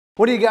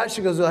What do you got?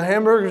 She goes, well,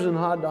 hamburgers and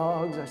hot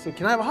dogs. I said,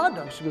 can I have a hot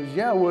dog? She goes,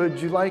 yeah,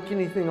 would you like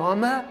anything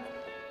on that?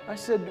 I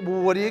said,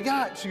 well, what do you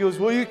got? She goes,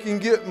 well, you can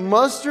get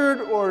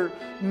mustard or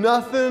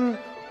nothing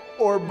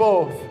or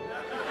both.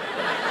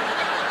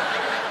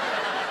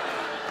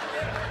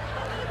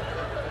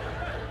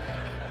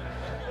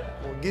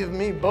 Well, give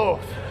me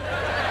both.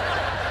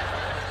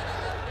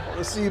 I want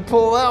to see you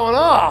pull that one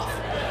off.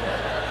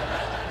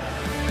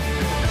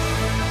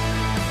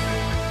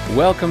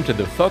 Welcome to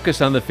the Focus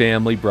on the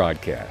Family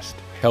broadcast,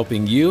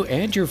 helping you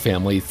and your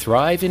family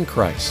thrive in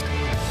Christ.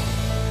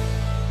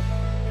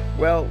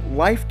 Well,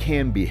 life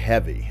can be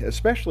heavy,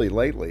 especially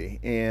lately,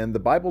 and the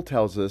Bible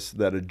tells us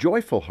that a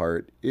joyful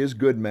heart is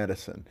good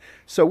medicine.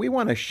 So we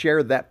want to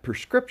share that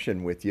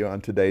prescription with you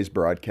on today's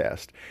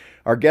broadcast.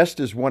 Our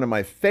guest is one of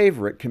my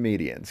favorite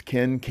comedians,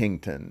 Ken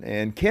Kington,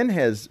 and Ken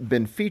has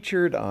been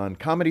featured on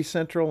Comedy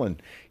Central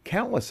and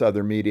countless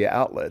other media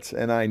outlets,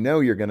 and I know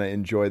you're going to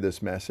enjoy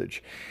this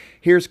message.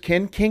 Here's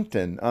Ken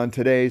Kington on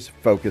today's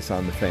Focus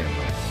on the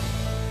Family.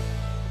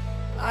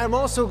 I'm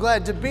also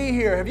glad to be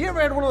here. Have you ever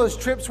had one of those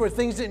trips where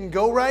things didn't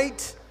go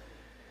right?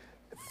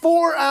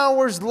 4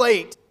 hours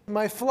late,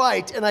 my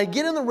flight, and I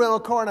get in the rental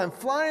car and I'm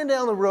flying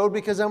down the road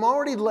because I'm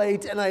already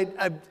late, and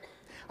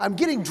I'm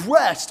getting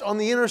dressed on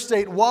the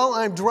interstate while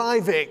I'm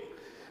driving,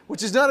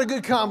 which is not a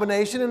good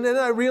combination, and then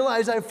I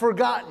realize I've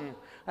forgotten,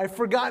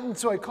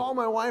 so I call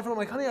my wife and I'm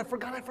like, honey, I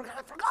forgot.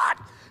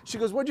 She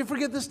goes, what'd you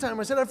forget this time?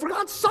 I said, I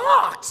forgot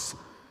socks.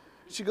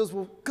 She goes,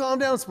 well, calm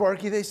down,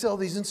 Sparky, they sell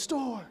these in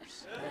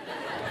stores.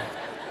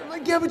 I'm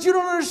like, yeah, but you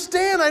don't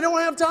understand. I don't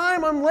have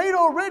time. I'm late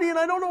already, and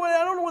I don't know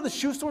where the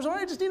shoe stores are.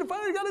 I just need to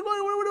find it. I gotta go.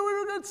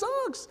 I got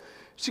socks.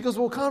 She goes,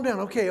 well, calm down.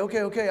 Okay.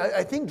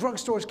 I think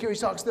drugstores carry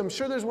socks. I'm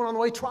sure there's one on the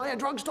way. Try a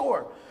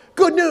drugstore.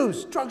 Good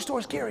news.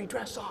 Drugstores carry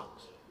dress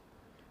socks.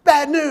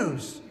 Bad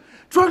news.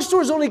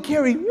 Drugstores only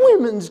carry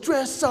women's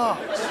dress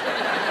socks.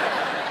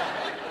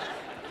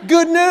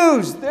 Good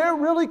news. They're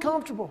really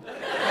comfortable.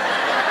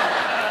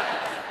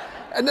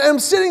 And I'm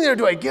sitting there,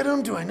 do I get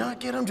them? Do I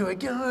not get them? Do I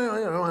get them? I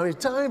don't have any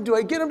time. Do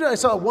I get them? I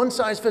saw one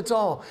size fits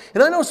all.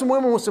 And I know some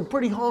women with some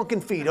pretty honking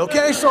feet,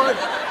 okay? So I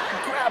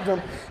grabbed them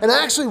and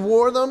I actually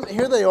wore them.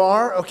 Here they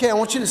are. Okay, I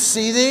want you to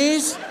see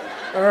these.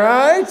 All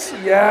right?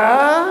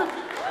 Yeah.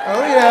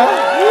 Oh,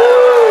 yeah.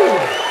 Woo.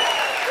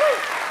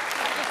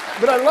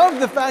 But I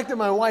love the fact that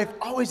my wife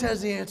always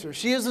has the answer.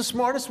 She is the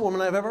smartest woman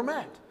I've ever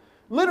met.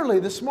 Literally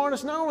the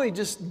smartest, not only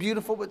just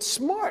beautiful, but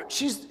smart.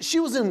 She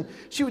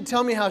would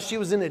tell me how she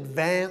was in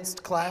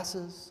advanced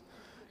classes.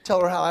 Tell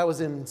her how I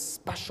was in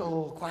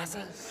special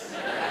classes.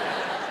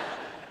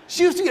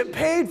 She used to get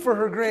paid for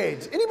her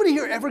grades. Anybody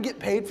here ever get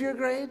paid for your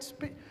grades?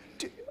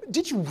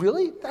 Did you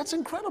really? That's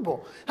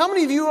incredible. How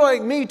many of you,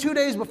 like me, 2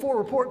 days before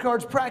report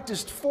cards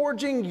practiced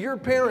forging your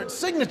parents'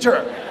 signature?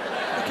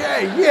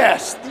 Okay,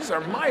 yes, these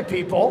are my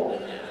people.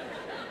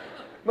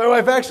 My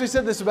wife actually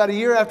said this about a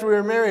year after we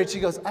were married.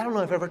 She goes, I don't know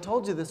if I've ever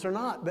told you this or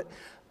not, but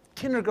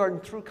kindergarten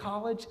through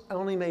college, I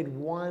only made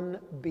 1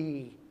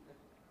 B.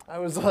 I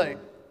was like,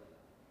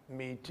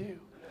 me too.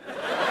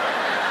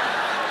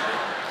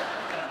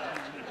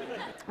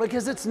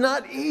 Because it's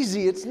not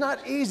easy. It's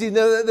not easy.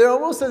 They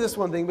almost say this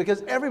one thing,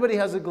 because everybody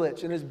has a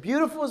glitch. And as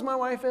beautiful as my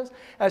wife is,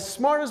 as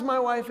smart as my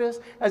wife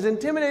is, as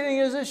intimidating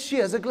as she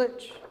has a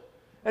glitch.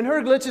 And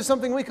her glitch is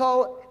something we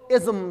call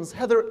isms,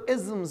 Heather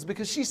isms,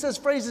 because she says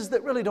phrases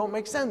that really don't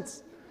make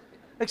sense,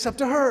 except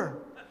to her.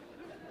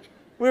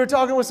 We were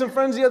talking with some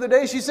friends the other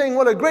day. She's saying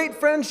what a great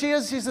friend she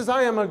is. She says,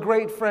 I am a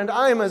great friend.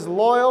 I am as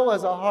loyal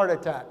as a heart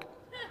attack.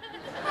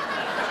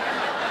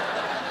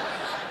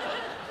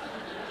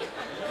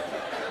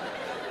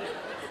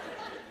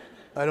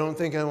 I don't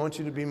think I want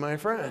you to be my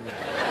friend.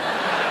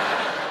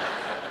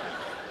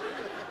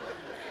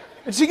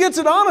 And she gets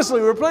it honestly.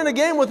 We were playing a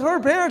game with her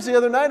parents the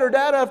other night. Her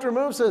dad, after a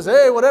move, says,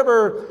 hey,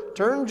 whatever,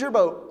 turns your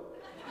boat.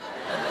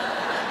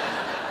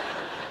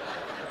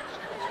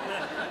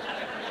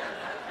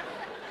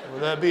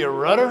 Would that be a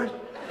rudder?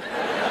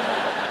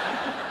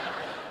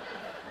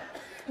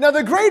 Now,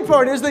 the great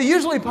part is they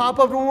usually pop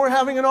up when we're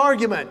having an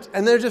argument,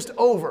 and they're just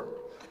over.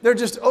 They're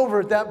just over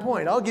at that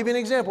point. I'll give you an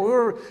example. We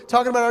were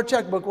talking about our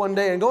checkbook one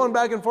day and going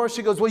back and forth.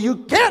 She goes, well, you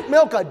can't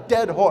milk a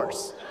dead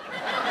horse.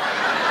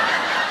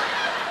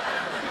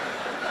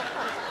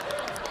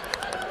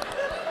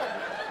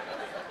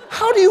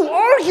 How do you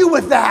argue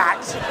with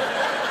that?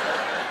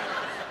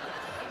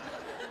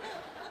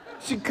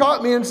 She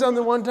caught me in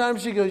something one time.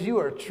 She goes, you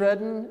are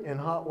treading in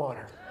hot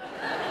water.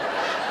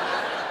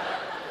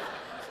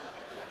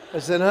 I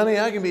said, honey,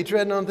 I can be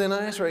treading on thin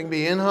ice or I can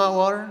be in hot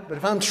water. But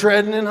if I'm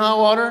treading in hot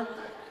water,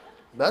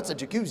 that's a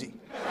jacuzzi.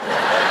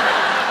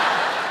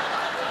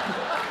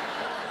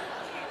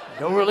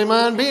 Don't really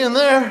mind being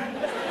there.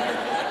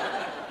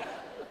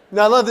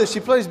 Now, I love this. She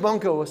plays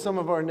bunco with some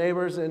of our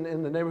neighbors in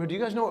the neighborhood. Do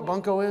you guys know what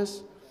bunco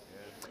is?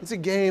 It's a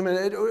game, and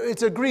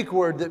it's a Greek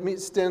word that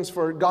stands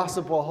for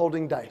gossip while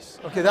holding dice.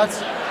 Okay,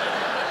 that's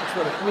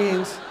what it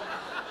means.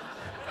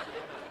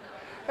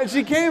 And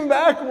she came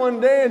back one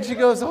day and she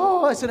goes,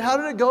 oh, I said, how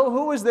did it go?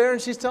 Who was there?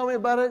 And she's telling me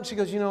about it. And she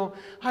goes, you know,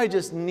 I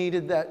just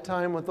needed that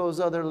time with those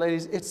other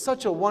ladies. It's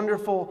such a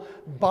wonderful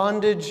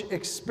bondage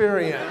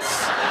experience.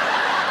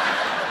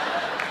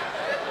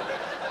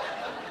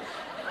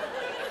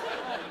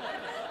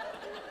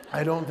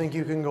 I don't think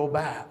you can go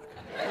back.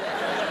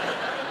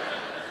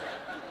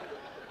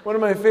 One of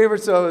my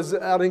favorites, I was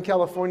out in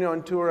California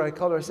on tour. I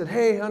called her. I said,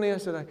 hey, honey, I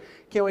said, I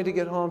can't wait to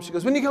get home. She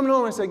goes, when are you coming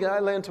home? I said, I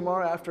land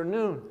tomorrow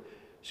afternoon.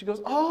 She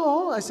goes,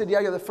 oh. I said, yeah,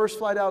 I got the first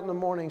flight out in the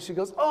morning. She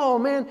goes, oh,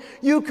 man,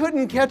 you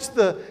couldn't catch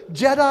the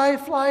Jedi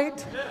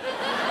flight?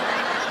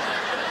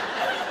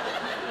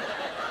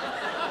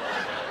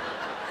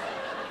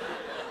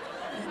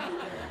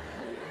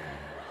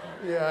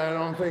 Yeah, I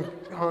don't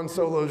think Han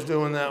Solo's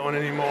doing that one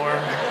anymore.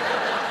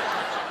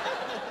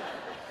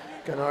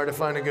 Kind of hard to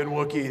find a good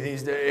Wookiee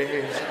these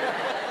days.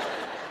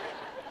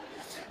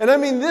 And I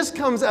mean, this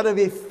comes out of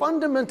a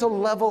fundamental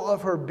level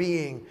of her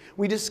being.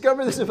 We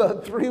discovered this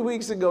about 3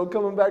 weeks ago,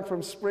 coming back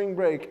from spring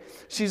break.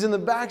 She's in the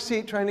back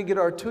seat trying to get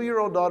our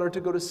 2-year-old daughter to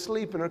go to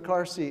sleep in her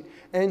car seat.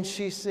 And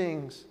she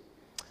sings,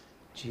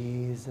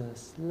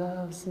 Jesus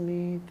loves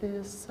me,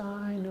 this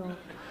I know,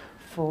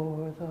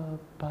 for the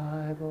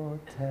Bible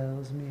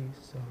tells me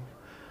so.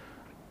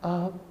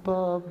 Up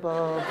above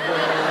the sun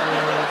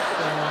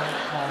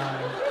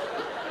high,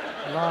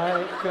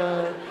 like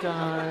a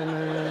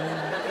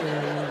diamond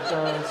in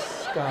the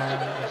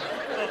sky.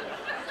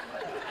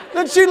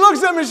 Then she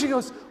looks at me and she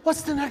goes,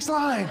 what's the next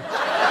line?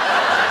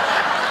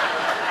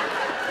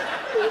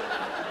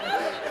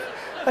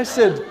 I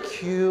said,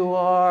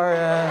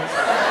 QRS.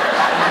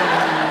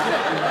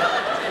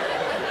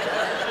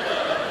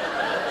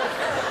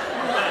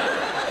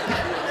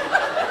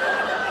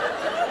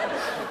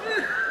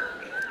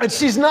 And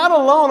she's not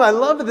alone. I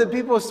love it that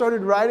people have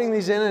started writing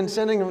these in and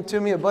sending them to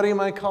me. A buddy of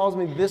mine calls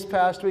me this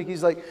past week.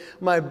 He's like,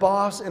 my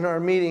boss in our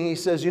meeting, he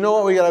says, you know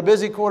what, we got a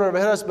busy quarter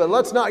ahead of us, but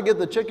let's not get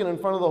the chicken in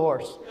front of the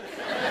horse.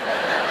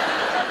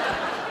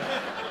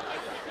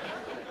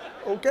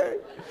 Okay.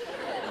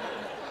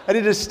 I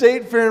did a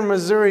state fair in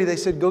Missouri. They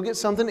said, go get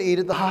something to eat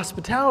at the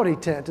hospitality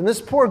tent. And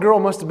this poor girl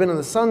must have been in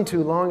the sun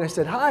too long. I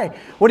said, hi,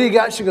 what do you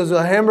got? She goes,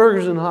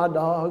 hamburgers and hot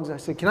dogs. I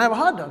said, can I have a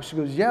hot dog? She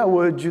goes, yeah,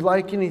 would you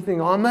like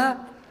anything on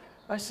that?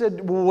 I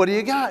said, well, what do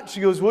you got?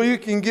 She goes, well, you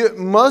can get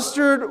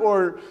mustard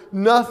or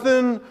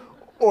nothing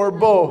or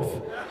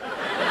both.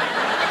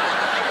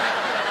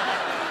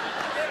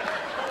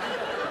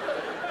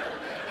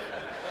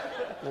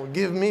 Well,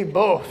 give me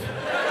both.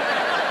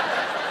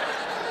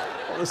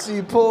 Let's see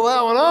you pull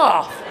that one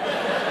off.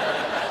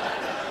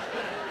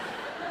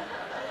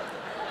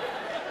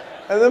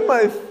 And then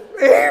my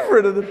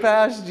favorite of the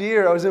past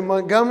year, I was in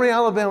Montgomery,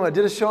 Alabama. I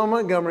did a show in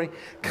Montgomery.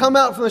 Come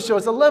out from the show.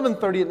 It's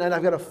 11:30 at night.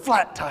 I've got a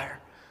flat tire.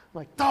 I'm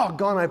like,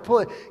 doggone, I pull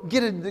it,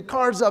 get it, the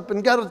car's up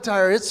and got a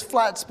tire. It's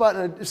flat spot,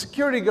 and a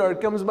security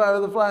guard comes by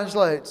with a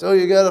flashlight. So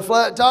you got a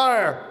flat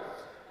tire?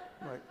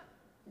 I'm like,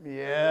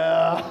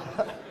 yeah.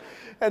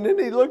 And then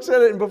he looks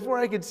at it, and before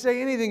I could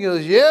say anything, he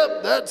goes,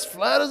 yep, that's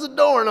flat as a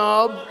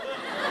doorknob.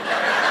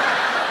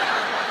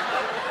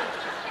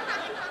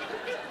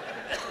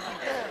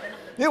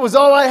 It was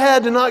all I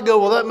had to not go,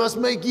 well, that must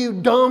make you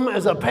dumb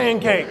as a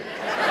pancake.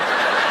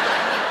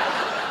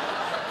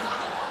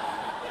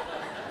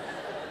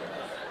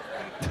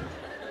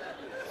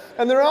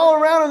 And they're all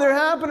around, and they're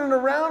happening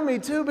around me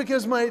too,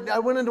 because I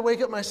went in to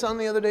wake up my son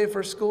the other day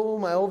for school.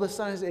 My oldest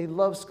son, he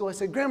loves school. I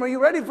said, Grandma, are you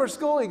ready for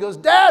school? He goes,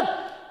 Dad,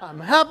 I'm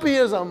happy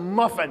as a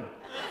muffin.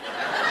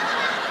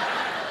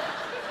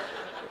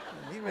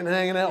 You've been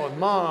hanging out with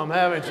Mom,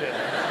 haven't you?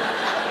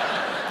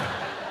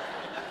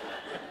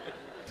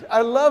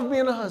 I love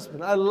being a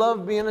husband. I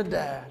love being a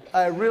dad.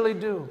 I really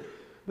do.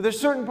 But there's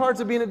certain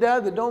parts of being a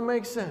dad that don't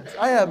make sense.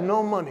 I have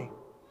no money.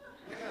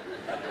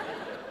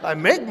 I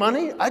make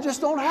money, I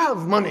just don't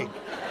have money.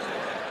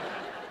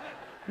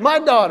 My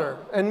daughter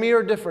and me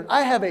are different.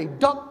 I have a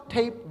duct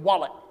tape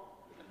wallet.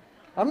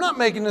 I'm not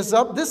making this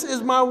up. This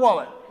is my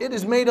wallet. It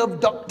is made of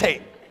duct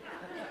tape.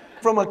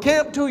 From a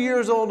camp 2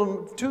 years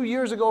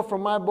ago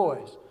from my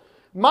boys.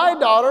 My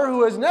daughter,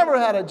 who has never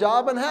had a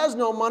job and has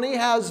no money,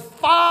 has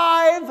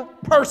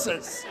 5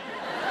 purses.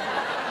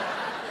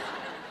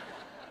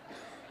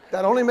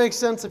 That only makes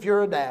sense if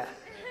you're a dad.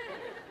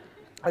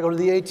 I go to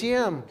the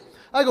ATM.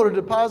 I go to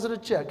deposit a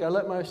check. I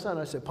let my son,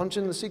 I said, punch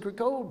in the secret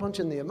code, punch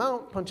in the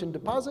amount, punch in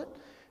deposit.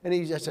 And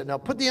I said, now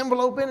put the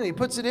envelope in, and he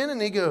puts it in, and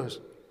he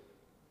goes.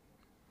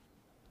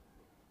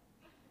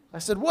 I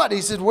said, what? He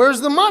said,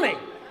 where's the money?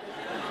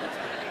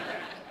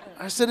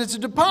 I said, it's a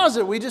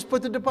deposit. We just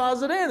put the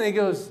deposit in. And he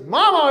goes,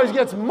 Mom always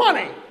gets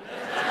money.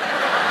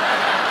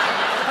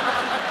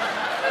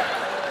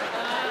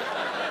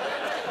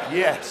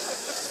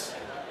 Yes.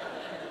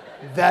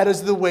 That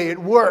is the way it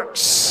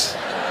works.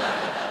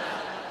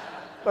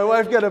 My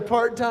wife got a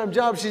part-time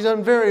job. She's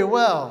done very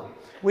well.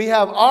 We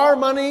have our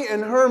money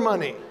and her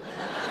money.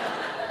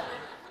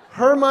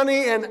 Her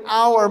money and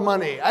our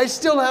money. I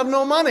still have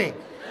no money.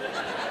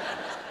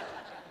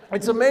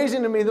 It's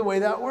amazing to me the way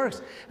that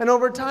works. And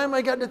over time,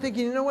 I got to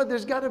thinking, you know what?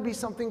 There's got to be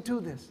something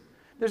to this.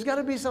 There's got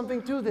to be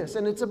something to this,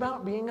 and it's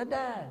about being a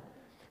dad.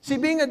 See,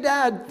 being a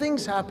dad,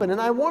 things happen,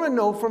 and I want to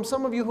know from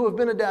some of you who have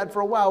been a dad for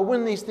a while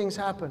when these things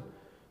happen.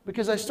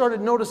 Because I started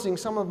noticing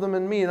some of them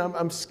in me, and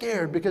I'm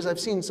scared because I've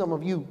seen some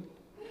of you.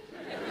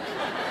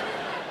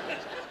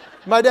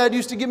 My dad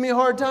used to give me a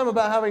hard time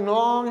about having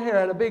long hair.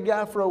 I had a big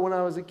afro when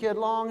I was a kid,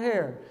 long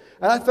hair.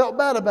 And I felt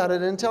bad about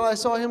it until I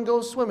saw him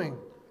go swimming.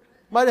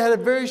 My dad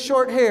had very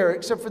short hair,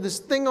 except for this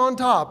thing on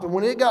top, and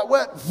when it got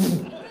wet...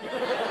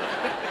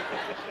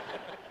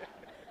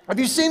 Have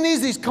you seen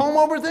these comb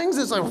over things?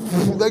 It's like,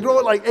 they grow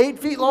at like 8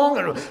 feet long.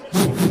 And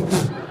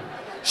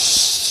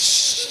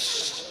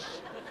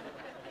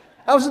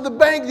I was at the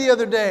bank the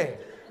other day,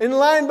 in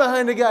line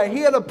behind a guy. He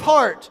had a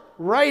part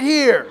right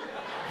here.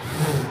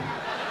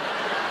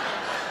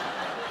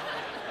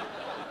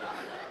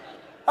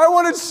 I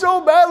wanted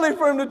so badly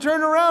for him to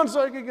turn around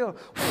so I could go,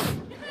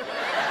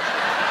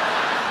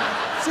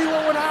 see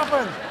what would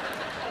happen.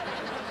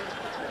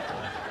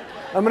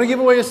 I'm going to give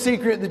away a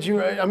secret that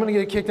I'm going to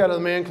get kicked out of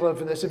the man club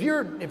for this. If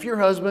your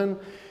husband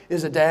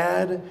is a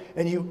dad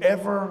and you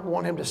ever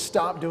want him to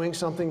stop doing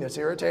something that's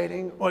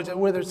irritating, or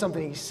whether it's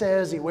something he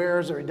says, he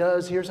wears, or he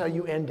does, here's how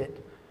you end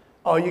it.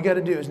 All you got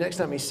to do is next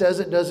time he says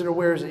it, does it, or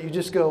wears it, you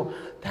just go,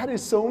 that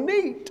is so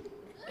neat.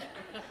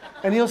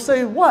 And he'll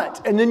say,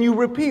 what? And then you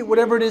repeat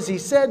whatever it is he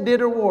said,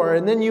 did, or wore,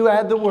 and then you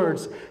add the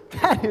words,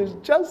 that is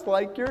just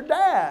like your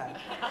dad.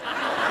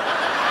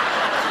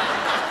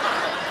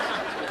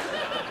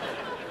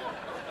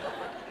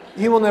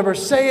 He will never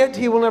say it,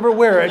 he will never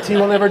wear it, he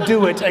will never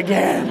do it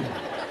again.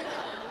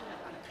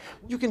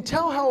 You can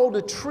tell how old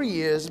a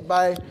tree is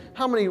by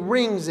how many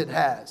rings it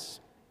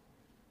has.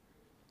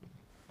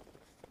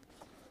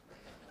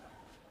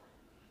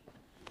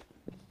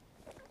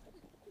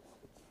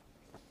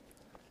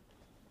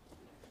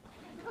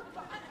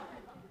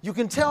 You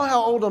can tell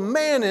how old a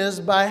man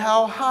is by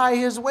how high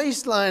his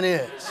waistline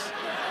is.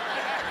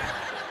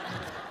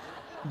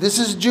 This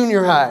is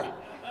junior high.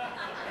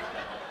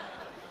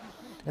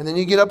 And then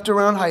you get up to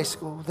around high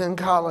school, then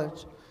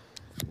college.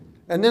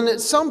 And then at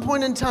some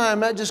point in time,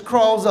 that just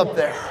crawls up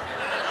there.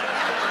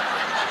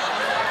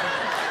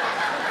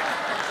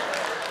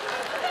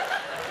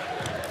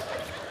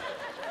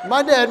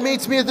 My dad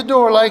meets me at the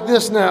door like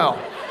this now.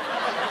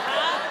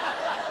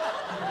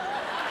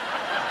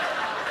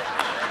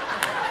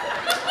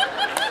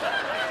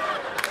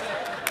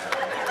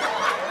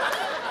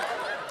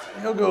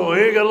 He'll go,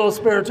 hey, you got a little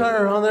spare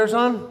tire on there,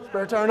 son?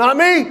 Spare tire? Not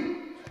me.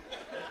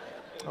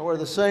 I wear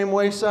the same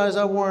waist size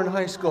I wore in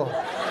high school.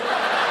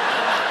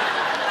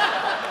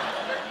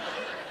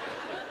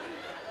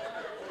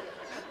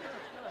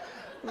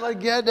 I'm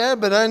like, yeah, Dad,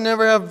 but I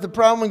never have the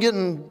problem with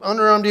getting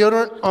underarm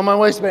deodorant on my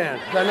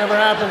waistband. That never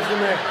happens to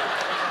me.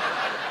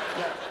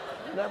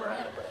 Never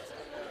happens.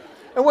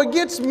 And what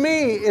gets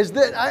me is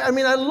that, I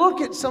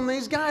look at some of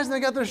these guys and they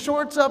got their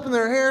shorts up and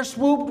their hair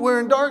swooped,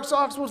 wearing dark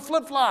socks with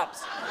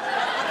flip-flops.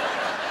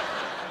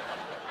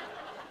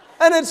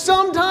 And at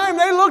some time,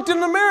 they looked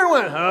in the mirror and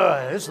went,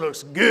 oh, this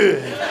looks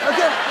good.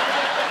 Okay.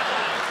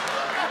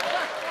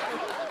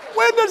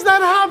 When does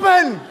that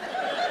happen?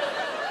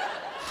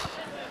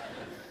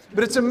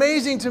 But it's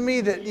amazing to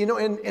me that,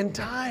 in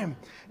time,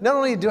 not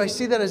only do I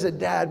see that as a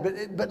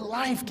dad, but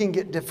life can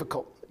get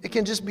difficult. It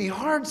can just be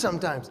hard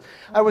sometimes.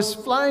 I was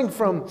flying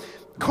from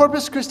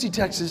Corpus Christi,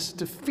 Texas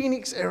to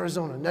Phoenix,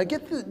 Arizona. Now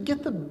get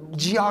the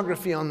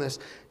geography on this.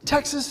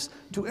 Texas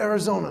to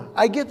Arizona.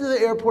 I get to the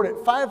airport at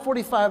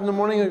 5:45 in the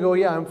morning. I go,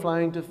 yeah, I'm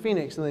flying to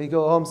Phoenix. And they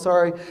go, oh, I'm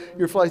sorry,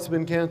 your flight's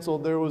been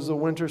canceled. There was a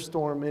winter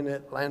storm in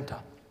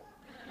Atlanta.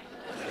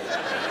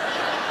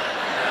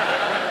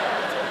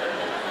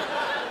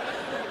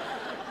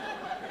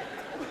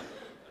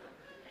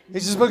 He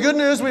says, but good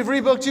news, we've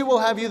rebooked you. We'll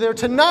have you there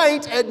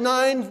tonight at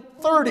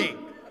 9:30.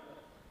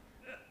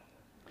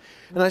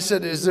 And I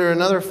said, is there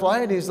another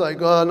flight? He's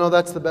like, oh, no,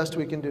 that's the best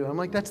we can do. I'm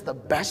like, that's the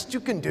best you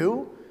can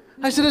do?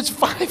 I said, it's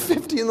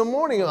 5:50 in the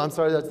morning. Oh, I'm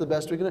sorry, that's the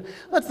best we can do.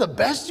 That's the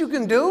best you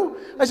can do?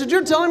 I said,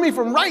 you're telling me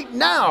from right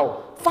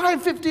now,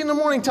 5:50 in the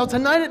morning till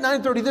tonight at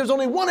 9:30, there's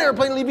only one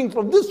airplane leaving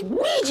from this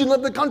region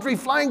of the country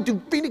flying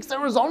to Phoenix,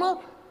 Arizona?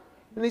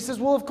 And he says,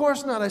 well, of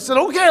course not. I said,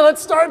 okay,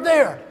 let's start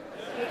there.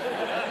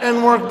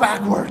 And work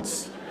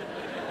backwards.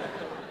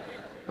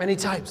 And he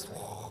types,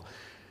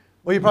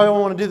 well, you probably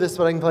won't want to do this,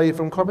 but I can tell you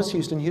from Corpus,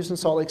 Houston,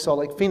 Salt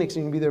Lake, Phoenix,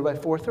 and you can be there by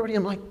 4:30.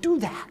 I'm like, do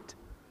that.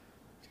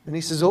 And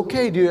he says,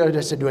 okay, dude.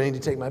 I said, do I need to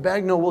take my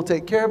bag? No, we'll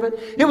take care of it.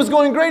 It was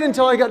going great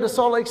until I got to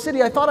Salt Lake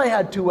City. I thought I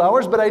had 2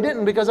 hours, but I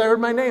didn't because I heard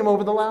my name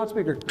over the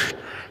loudspeaker.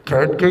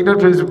 Ken Kingdon,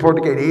 please report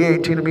to gate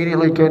E18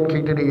 immediately. Ken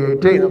Kingdon,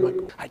 E18. I'm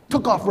like, I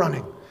took off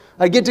running.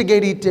 I get to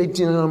gate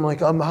E18 and I'm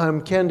like,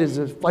 I'm Ken, is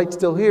the flight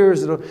still here?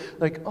 Is it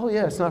like, oh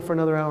yeah, it's not for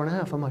another hour and a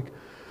half. I'm like,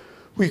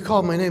 well, you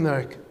called my name. They're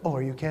like, oh,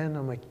 are you Ken?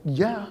 I'm like,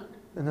 yeah.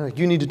 And they're like,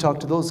 you need to talk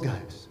to those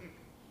guys.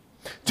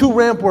 2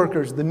 ramp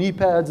workers, the knee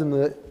pads and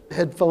the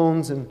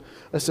headphones. And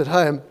I said,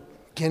 hi, I'm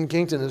Ken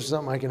Kingdon. Is there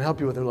something I can help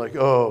you with? They're like,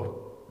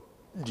 oh,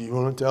 do you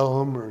want to tell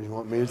them or you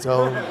want me to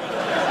tell them?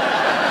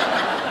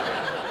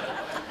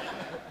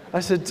 I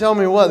said, tell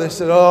me what? They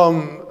said, I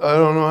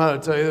don't know how to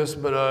tell you this,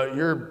 but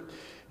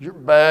your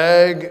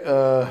bag,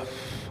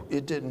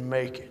 it didn't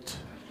make it.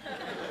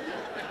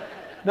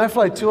 And I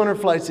fly 200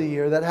 flights a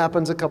year. That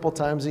happens a couple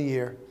times a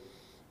year.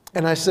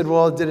 And I said,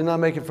 well, did it not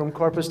make it from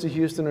Corpus to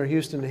Houston or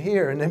Houston to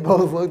here? And they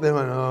both looked, they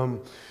went,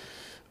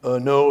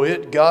 no,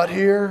 it got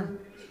here,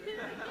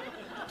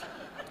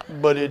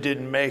 but it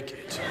didn't make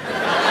it.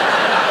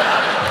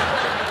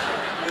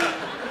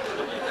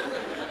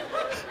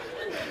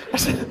 I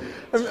said,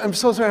 I'm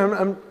so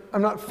sorry,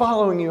 I'm not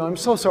following you. I'm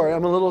so sorry,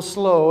 I'm a little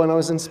slow, and I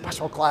was in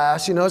special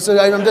class, you know, so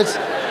I'm just...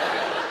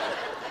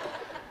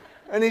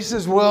 And he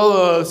says,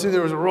 well, see,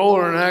 there was a roll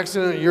or an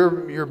accident.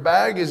 Your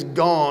bag is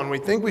gone. We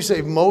think we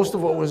saved most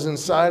of what was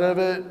inside of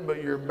it,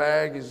 but your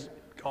bag is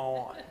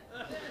gone.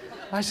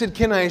 I said,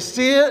 can I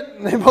see it?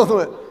 And they both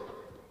went,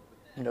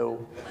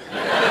 no.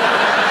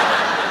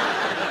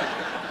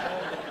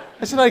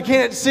 I said, I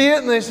can't see it.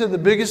 And they said, the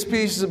biggest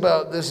piece is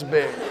about this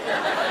big.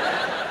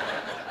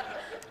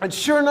 And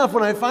sure enough,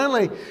 when I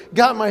finally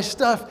got my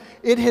stuff,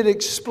 it had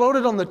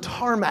exploded on the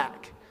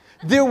tarmac.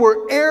 There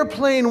were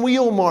airplane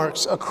wheel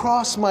marks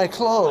across my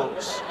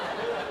clothes.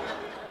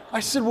 I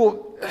said,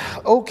 well,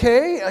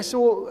 okay. I said,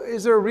 well,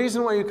 is there a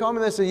reason why you called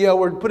me? They said, yeah,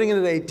 we're putting it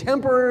in a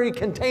temporary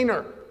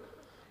container.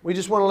 We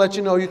just want to let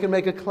you know you can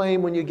make a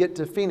claim when you get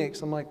to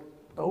Phoenix. I'm like,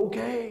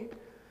 okay.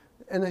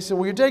 And they said,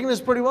 well, you're taking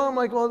this pretty well. I'm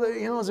like, well,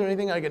 you know, is there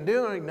anything I can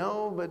do? I'm like,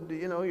 no, but,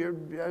 you know,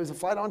 is the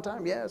flight on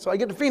time? Yeah. So I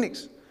get to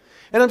Phoenix.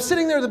 And I'm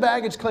sitting there at the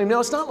baggage claim. Now,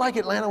 it's not like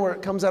Atlanta where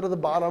it comes out of the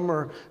bottom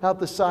or out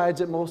the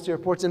sides at most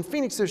airports. In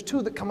Phoenix, there's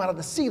two that come out of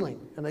the ceiling,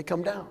 and they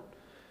come down.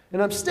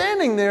 And I'm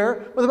standing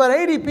there with about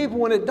 80 people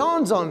when it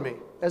dawns on me.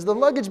 As the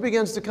luggage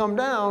begins to come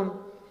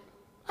down,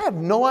 I have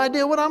no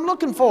idea what I'm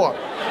looking for.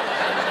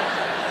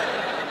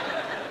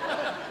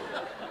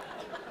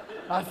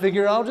 I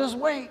figure I'll just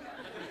wait.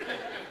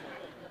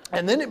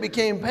 And then it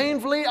became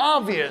painfully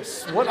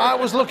obvious what I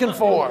was looking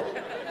for.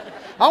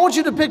 I want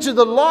you to picture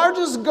the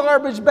largest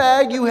garbage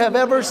bag you have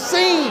ever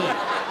seen.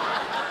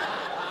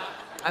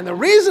 And the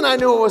reason I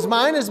knew it was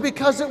mine is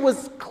because it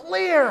was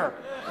clear.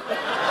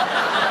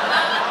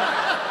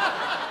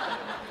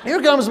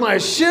 Here comes my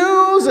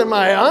shoes and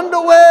my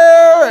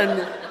underwear,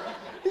 and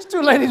these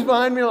two ladies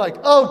behind me are like,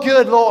 oh,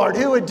 good Lord,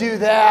 who would do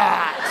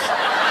that?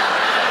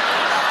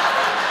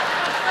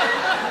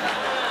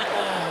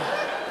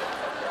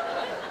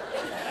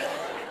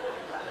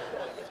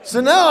 So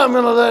now I'm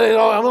going to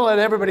let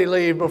everybody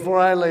leave before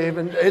I leave.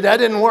 And that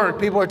didn't work.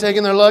 People are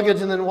taking their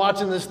luggage and then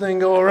watching this thing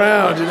go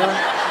around, you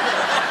know.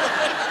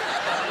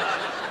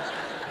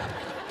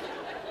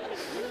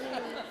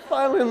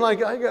 Finally, I'm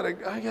like, I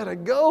gotta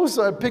go.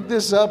 So I pick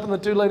this up, and the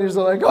two ladies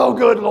are like, oh,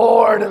 good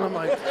Lord. And I'm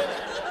like,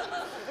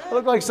 I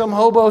look like some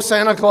hobo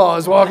Santa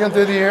Claus walking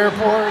through the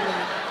airport.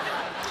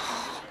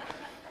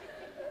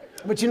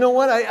 But you know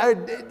what?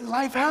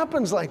 Life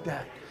happens like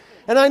that.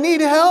 And I need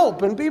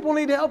help, and people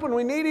need help, and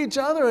we need each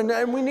other,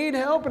 and we need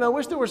help, and I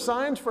wish there were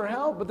signs for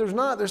help, but there's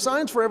not. There's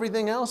signs for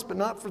everything else, but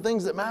not for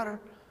things that matter.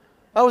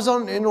 I was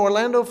in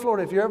Orlando,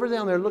 Florida. If you're ever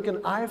down there, look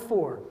in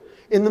I-4.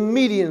 In the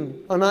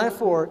median on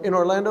I-4 in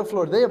Orlando,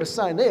 Florida, they have a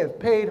sign. They have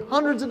paid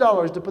hundreds of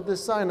dollars to put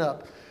this sign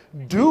up.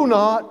 Do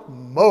not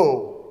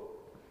mow.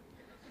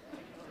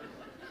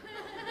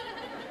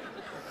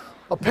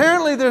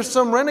 Apparently, there's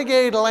some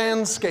renegade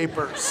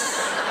landscapers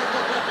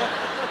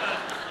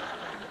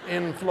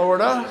in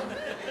Florida,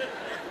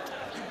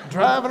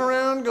 driving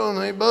around going,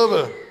 hey,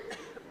 Bubba,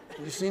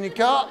 you see any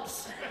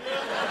cops?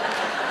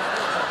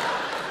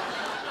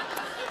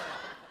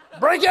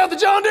 Break out the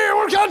John Deere,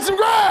 we're cutting some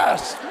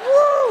grass.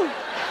 Woo!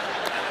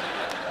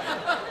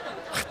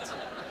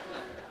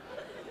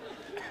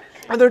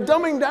 And they're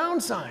dumbing down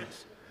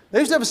signs. They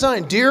used to have a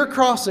sign, Deer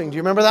Crossing. Do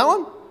you remember that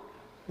one?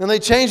 And they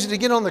changed it to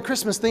get on the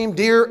Christmas theme,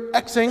 Deer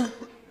Xing.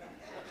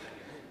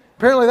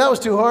 Apparently that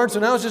was too hard, so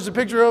now it's just a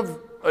picture of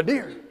a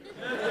deer.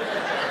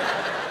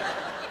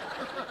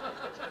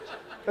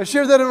 I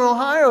shared that in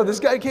Ohio. This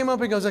guy came up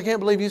and goes, I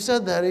can't believe you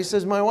said that. He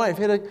says, my wife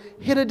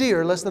hit a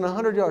deer less than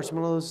 100 yards from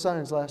one of those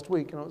signs last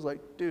week. And I was like,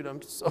 dude,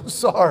 I'm so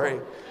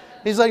sorry.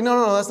 He's like,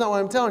 no, that's not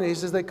what I'm telling you. He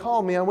says, they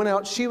called me. I went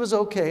out. She was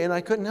okay, and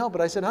I couldn't help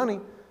it. I said, honey,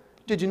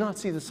 did you not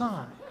see the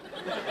sign?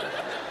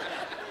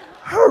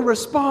 Her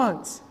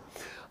response,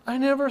 I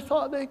never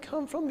thought they'd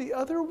come from the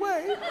other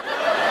way.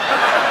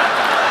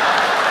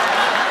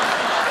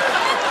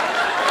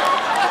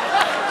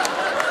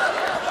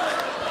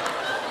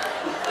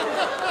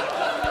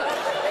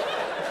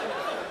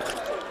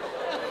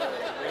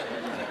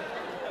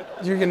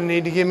 You're going to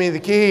need to give me the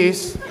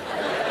keys.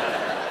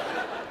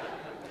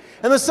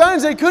 And the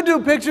signs they could do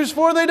pictures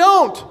for, they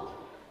don't.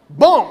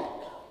 Bump.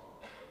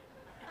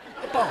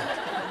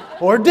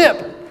 Bump. Or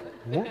dip.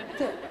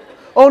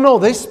 Oh no,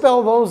 they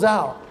spell those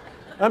out.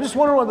 I'm just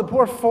wondering what the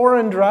poor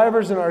foreign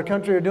drivers in our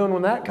country are doing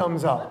when that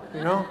comes up,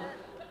 you know?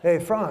 Hey,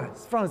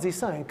 Franz, this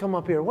sign, come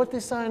up here. What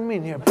this sign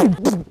mean here?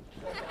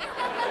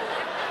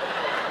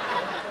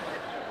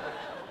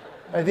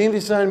 I think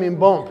this sign mean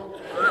bump.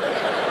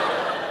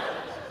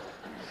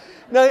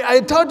 Now, I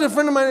talked to a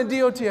friend of mine at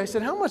DOT. I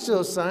said, how much are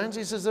those signs?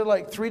 He says, they're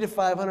like $300 to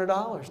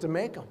 $500 to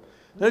make them.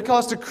 It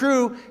costs a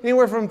crew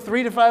anywhere from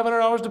 $300 to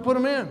 $500 to put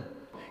them in.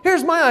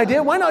 Here's my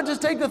idea. Why not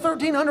just take the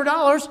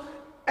 $1,300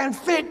 and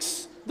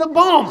fix the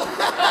bump?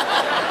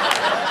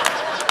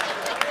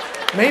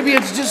 Maybe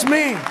it's just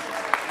me.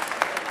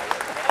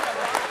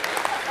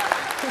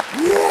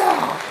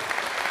 Yeah.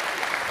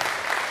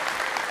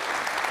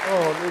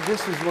 Oh,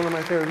 this is one of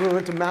my favorites. We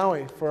went to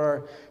Maui for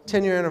our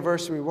 10-year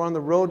anniversary. We're on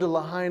the road to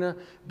Lahaina,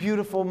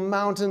 beautiful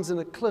mountains and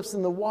the cliffs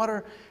and the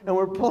water, and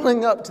we're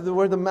pulling up to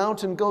where the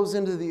mountain goes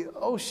into the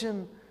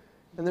ocean,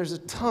 and there's a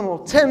tunnel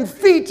 10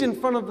 feet in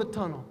front of the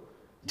tunnel.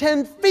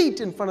 10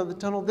 feet in front of the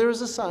tunnel, there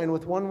is a sign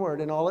with one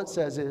word, and all it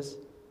says is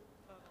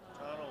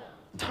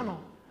tunnel.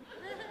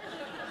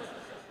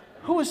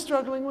 Who is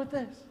struggling with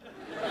this?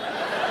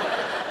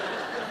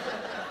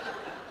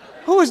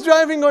 Who is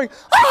driving going,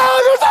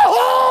 oh, there's a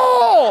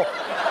hole!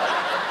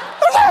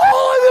 There's a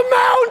hole in the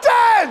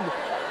mountain!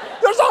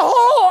 There's a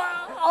hole!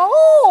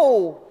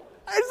 Oh,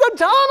 it's a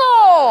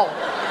tunnel!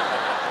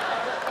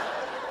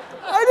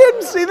 I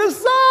didn't see the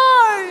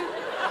sign!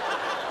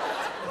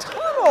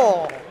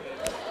 Tunnel!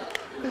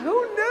 Who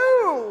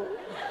knew?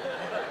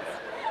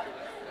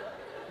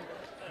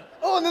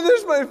 Oh, and then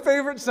there's my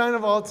favorite sign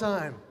of all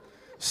time.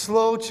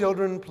 Slow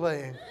children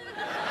playing.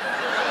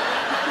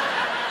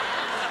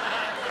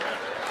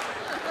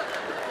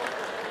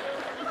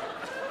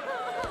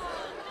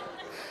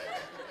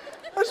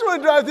 I just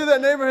want to drive through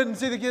that neighborhood and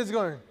see the kids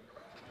going.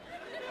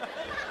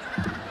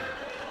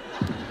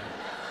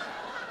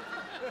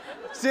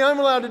 See, I'm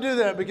allowed to do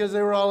that because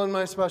they were all in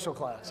my special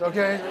class,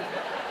 okay?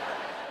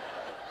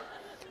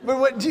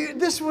 But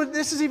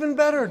this is even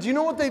better. Do you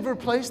know what they've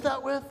replaced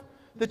that with?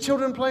 The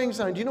children playing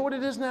sign. Do you know what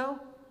it is now?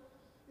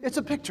 It's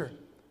a picture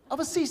of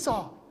a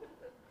seesaw.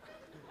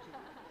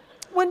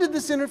 When did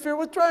this interfere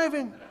with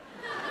driving?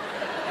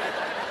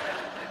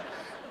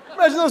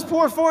 Imagine those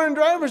poor foreign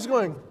drivers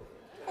going,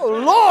 oh,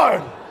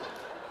 Lord,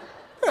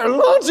 they're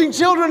launching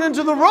children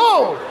into the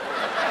road.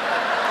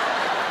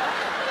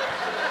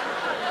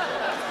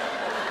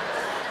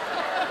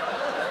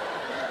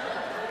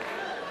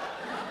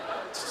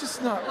 It's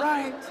just not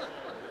right.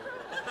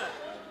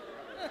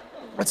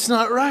 It's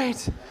not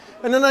right.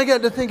 And then I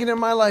got to thinking in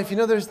my life,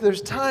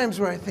 there's times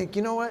where I think,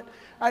 you know what?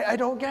 I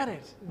don't get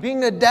it.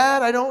 Being a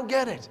dad, I don't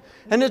get it.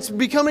 And it's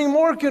becoming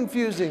more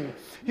confusing.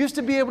 Used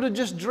to be able to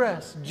just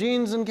dress,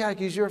 jeans and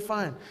khakis, you're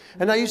fine.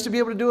 And I used to be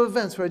able to do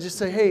events where I just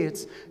say, hey,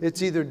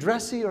 it's either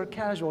dressy or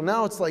casual.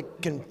 Now it's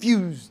like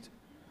confused.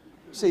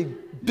 Say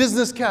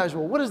business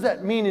casual. What does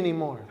that mean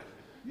anymore?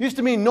 Used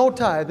to mean no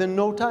tie, then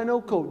no tie, no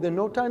coat, then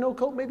no tie, no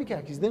coat, maybe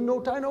khakis, then no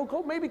tie, no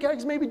coat, maybe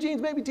khakis, maybe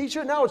jeans, maybe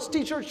t-shirt. Now it's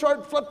t-shirt,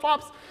 short,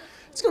 flip-flops.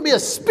 It's going to be a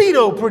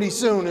Speedo pretty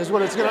soon is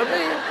what it's going to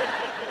be.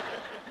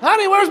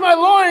 Honey, where's my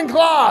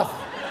loincloth?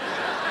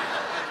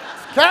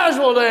 It's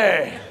casual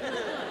day.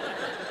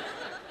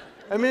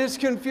 I mean, it's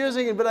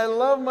confusing, but I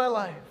love my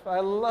life.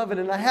 I love it.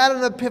 And I had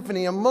an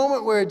epiphany, a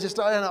moment where it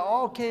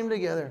all came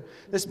together.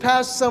 This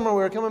past summer, we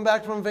were coming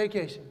back from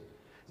vacation.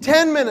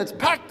 10 minutes,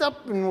 packed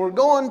up, and we're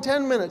going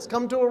 10 minutes.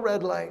 Come to a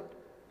red light.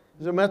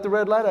 As I'm at the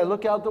red light, I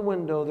look out the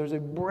window. There's a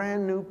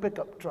brand new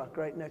pickup truck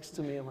right next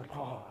to me. I'm like,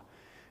 oh.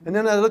 And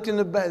then I looked in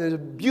the back. There's a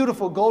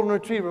beautiful golden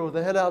retriever with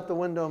the head out the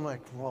window. I'm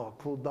like, whoa,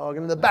 cool dog.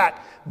 And in the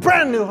back,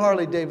 brand new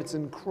Harley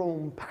Davidson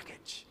chrome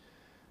package.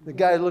 The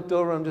guy looked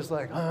over. I'm just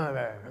like,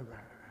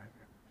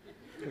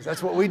 because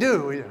that's what we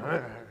do.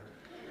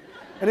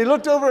 And he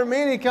looked over at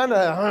me and he kind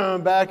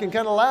of back and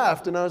kind of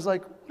laughed. And I was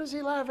like, what is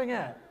he laughing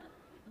at?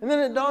 And then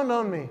it dawned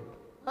on me,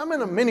 I'm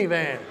in a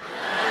minivan.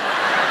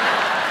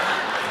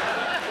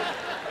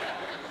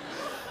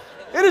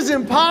 It is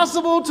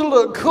impossible to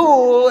look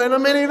cool in a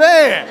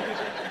minivan.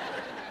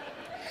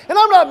 And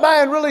I'm not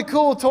buying really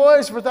cool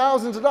toys for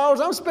thousands of dollars.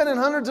 I'm spending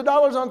hundreds of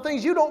dollars on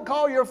things you don't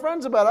call your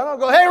friends about. I don't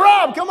go, hey,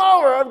 Rob, come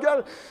over. I've got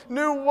a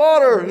new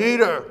water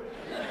heater.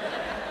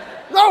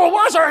 No, we'll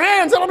wash our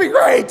hands. That'll be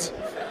great.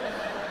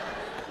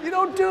 You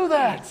don't do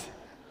that.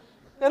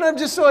 And I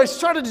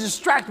started to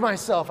distract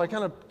myself. I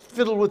kind of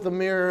fiddled with the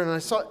mirror, and I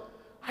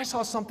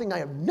saw something I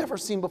have never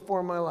seen before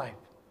in my life.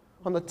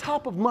 On the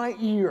top of my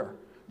ear,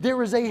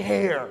 there is a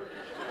hair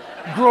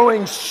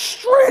growing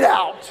straight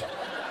out.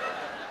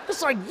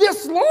 It's like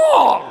this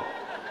long.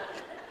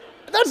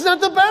 That's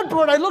not the bad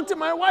part. I looked at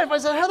my wife. I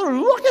said, Heather,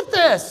 look at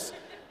this.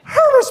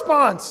 Her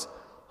response,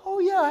 oh,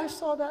 yeah, I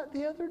saw that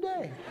the other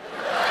day.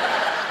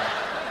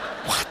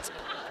 What?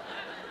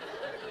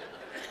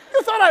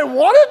 You thought I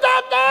wanted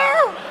that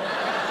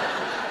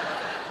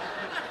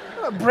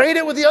there? Braid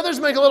it with the others,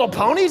 make a little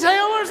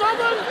ponytail or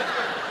something?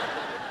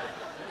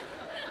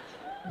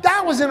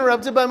 That was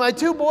interrupted by my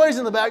two boys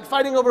in the back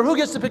fighting over who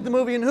gets to pick the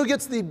movie and who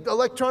gets the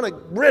electronic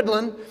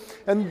Ritalin.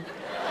 And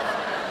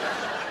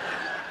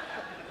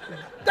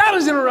that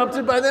was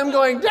interrupted by them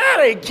going,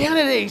 Daddy,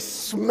 Kennedy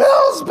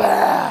smells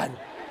bad.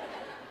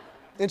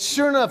 And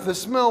sure enough, the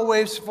smell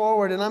waves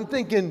forward, and I'm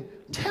thinking,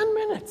 10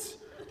 minutes.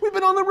 We've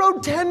been on the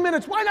road 10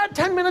 minutes. Why not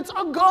 10 minutes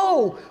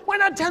ago? Why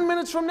not 10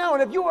 minutes from now?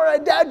 And if you are a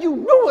dad, you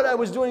know what I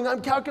was doing.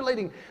 I'm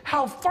calculating,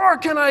 how far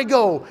can I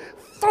go?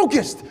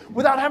 Focused,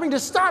 without having to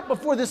stop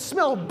before this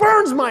smell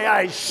burns my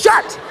eyes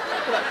shut.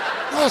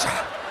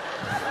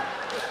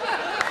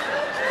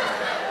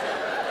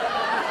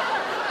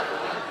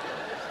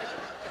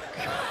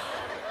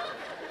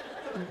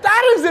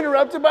 That is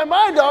interrupted by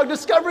my dog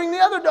discovering the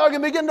other dog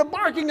and begin to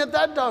barking at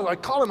that dog. I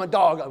call him a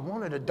dog. I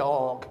wanted a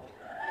dog.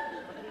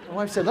 My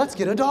wife said, let's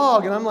get a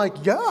dog. And I'm like,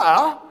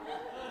 yeah.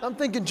 I'm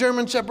thinking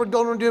German Shepherd,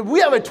 Golden Retriever.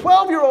 We have a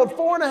 12-year-old,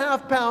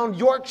 4.5-pound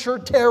Yorkshire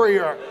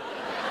Terrier.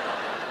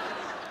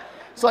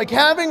 It's like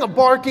having a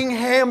barking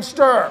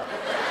hamster.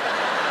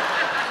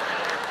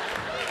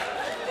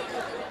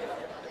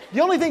 The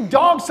only thing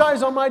dog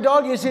size on my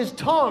dog is his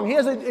tongue.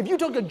 If you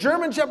took a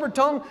German Shepherd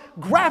tongue,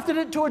 grafted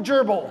it to a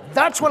gerbil,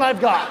 that's what I've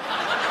got.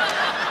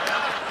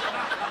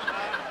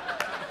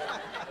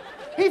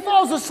 He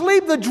falls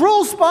asleep, the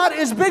drool spot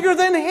is bigger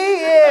than he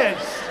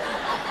is.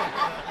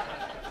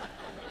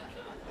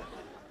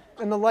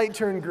 And the light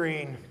turned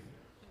green,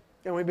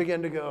 and we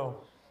began to go.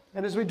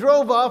 And as we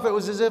drove off, it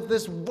was as if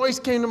this voice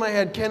came to my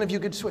head, Ken, if you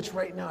could switch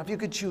right now, if you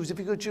could choose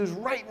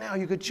right now,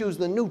 you could choose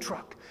the new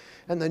truck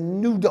and the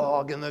new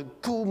dog and the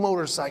cool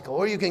motorcycle,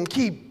 or you can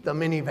keep the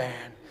minivan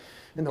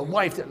and the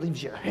wife that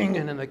leaves you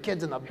hanging and the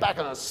kids in the back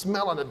of the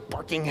smell of the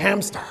barking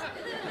hamster.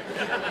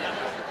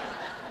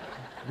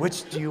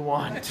 Which do you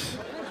want?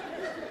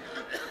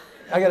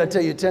 I gotta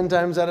tell you, 10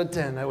 times out of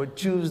 10, I would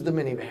choose the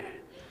minivan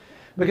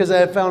because I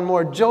have found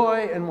more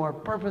joy and more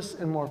purpose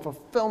and more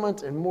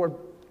fulfillment and more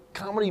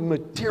comedy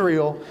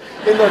material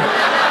in the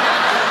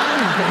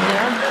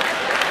minivan.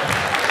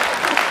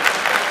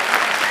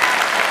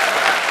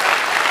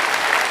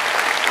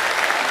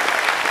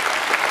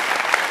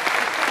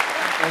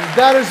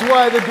 That is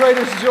why the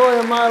greatest joy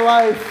of my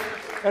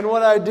life and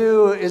what I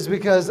do is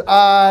because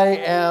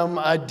I am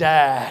a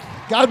dad.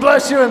 God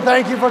bless you and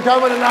thank you for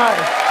coming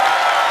tonight.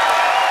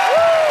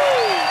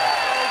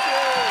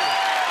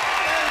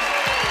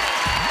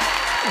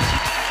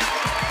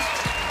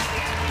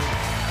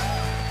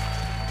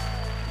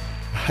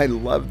 I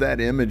love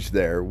that image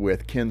there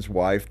with Ken's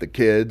wife, the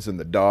kids, and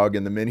the dog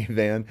in the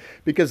minivan,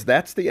 because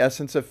that's the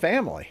essence of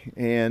family.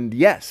 And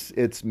yes,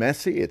 it's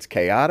messy, it's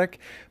chaotic,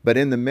 but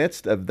in the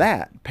midst of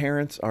that,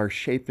 parents are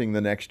shaping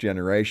the next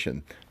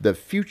generation, the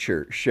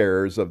future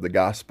sharers of the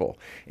gospel,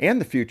 and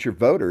the future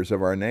voters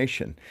of our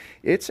nation.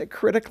 It's a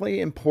critically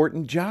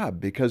important job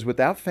because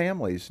without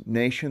families,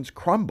 nations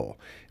crumble.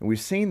 And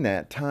we've seen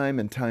that time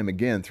and time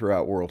again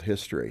throughout world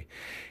history.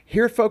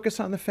 Here at Focus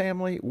on the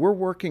Family, we're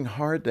working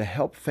hard to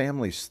help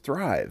families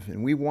thrive,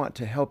 and we want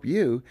to help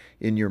you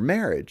in your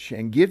marriage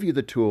and give you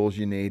the tools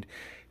you need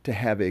to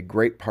have a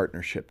great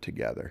partnership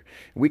together.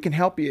 We can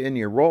help you in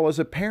your role as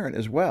a parent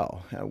as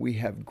well. We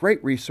have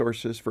great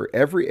resources for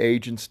every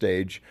age and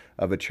stage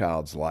of a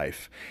child's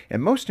life.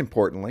 And most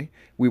importantly,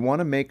 we want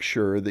to make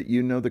sure that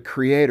you know the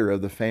creator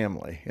of the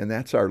family, and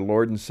that's our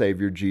Lord and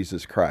Savior,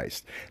 Jesus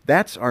Christ.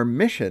 That's our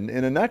mission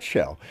in a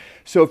nutshell.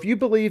 So if you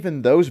believe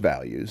in those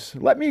values,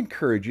 let me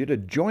encourage you to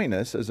join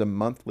us as a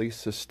monthly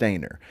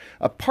sustainer,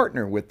 a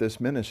partner with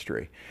this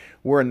ministry.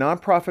 We're a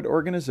nonprofit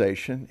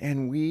organization,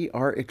 and we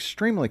are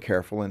extremely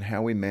careful in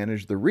how we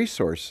manage the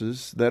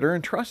resources that are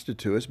entrusted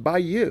to us by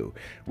you.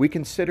 We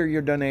consider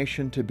your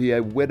donation to be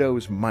a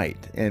widow's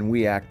mite, and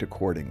we act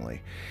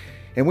accordingly.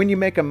 And when you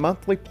make a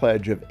monthly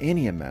pledge of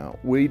any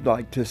amount, we'd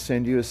like to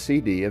send you a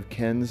CD of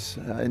Ken's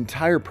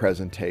entire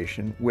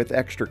presentation with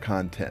extra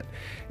content.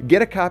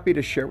 Get a copy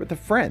to share with a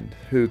friend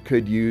who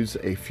could use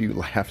a few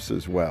laughs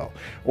as well,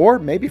 or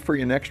maybe for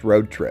your next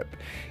road trip.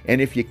 And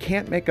if you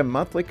can't make a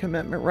monthly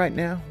commitment right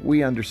now,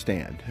 we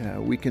understand.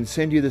 We can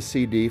send you the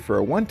CD for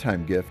a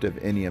one-time gift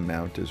of any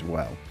amount as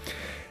well.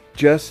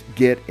 Just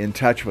get in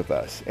touch with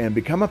us and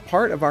become a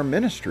part of our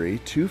ministry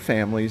to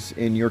families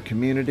in your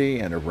community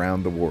and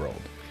around the world.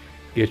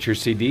 Get your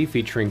CD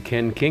featuring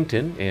Ken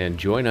Kington and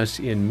join us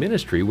in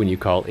ministry when you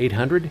call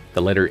 800,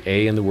 the letter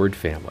A and the word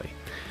family,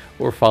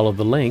 or follow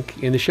the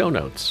link in the show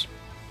notes.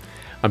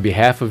 On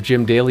behalf of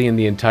Jim Daly and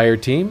the entire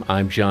team,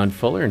 I'm John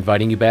Fuller,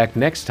 inviting you back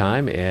next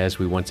time as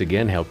we once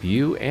again help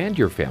you and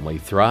your family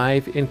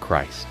thrive in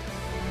Christ.